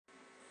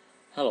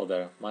Hello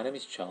there, my name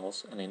is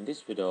Charles, and in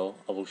this video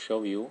I will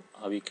show you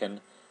how you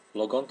can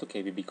log on to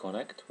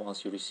KBBconnect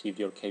once you receive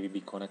your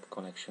KBBconnect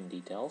connection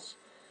details,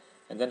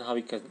 and then how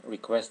you can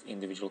request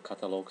individual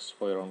catalogs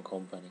for your own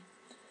company.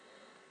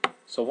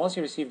 So once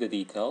you receive the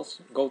details,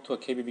 go to a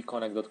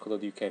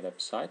kbbconnect.co.uk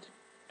website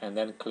and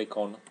then click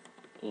on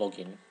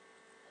Login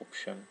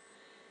option.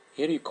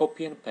 Here you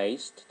copy and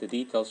paste the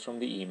details from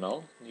the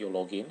email, your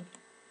login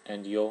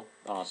and your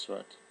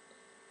password.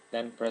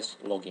 Then press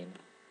Login.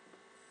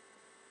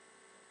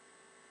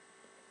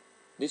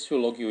 This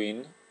will log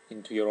you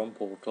into your own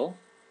portal.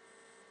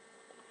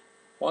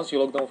 Once you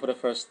log on for the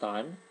first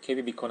time,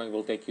 KBBconnect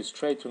will take you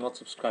straight to Not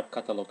Subscribed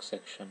Catalog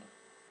section.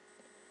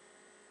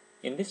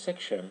 In this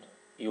section,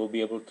 you will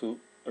be able to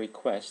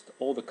request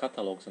all the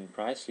catalogs and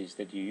price lists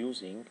that you're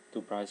using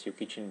to price your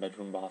kitchen,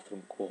 bedroom,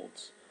 bathroom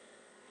quotes.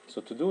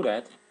 So to do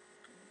that,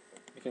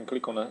 you can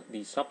click on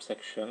the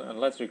subsection and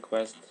let's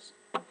request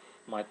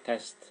my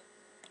test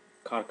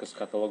carcass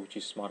catalog, which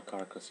is smart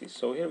carcasses.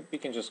 So here we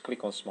can just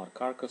click on smart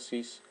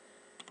carcasses.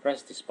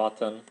 Press this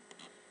button.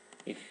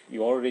 If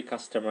you're already a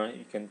customer,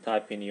 you can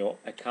type in your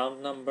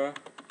account number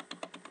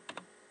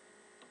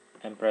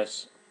and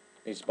press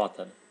this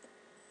button.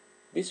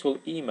 This will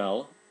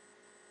email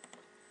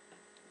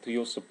to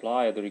your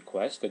supplier the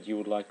request that you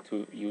would like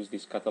to use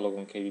this catalog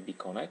on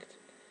KBBconnect,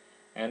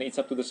 and it's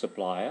up to the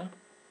supplier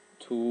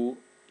to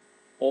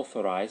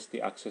authorize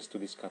the access to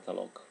this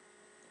catalog.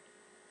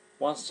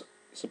 Once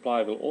the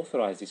supplier will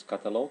authorize this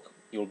catalog,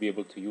 you'll be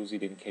able to use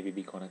it in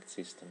KBBconnect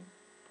system.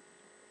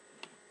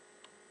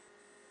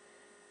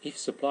 If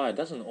supplier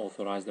doesn't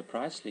authorize the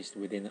price list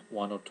within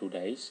 1 or 2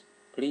 days,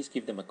 please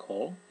give them a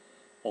call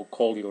or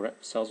call your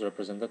sales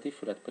representative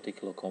for that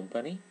particular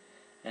company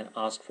and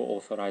ask for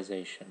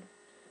authorization.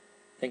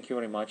 Thank you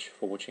very much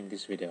for watching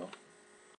this video.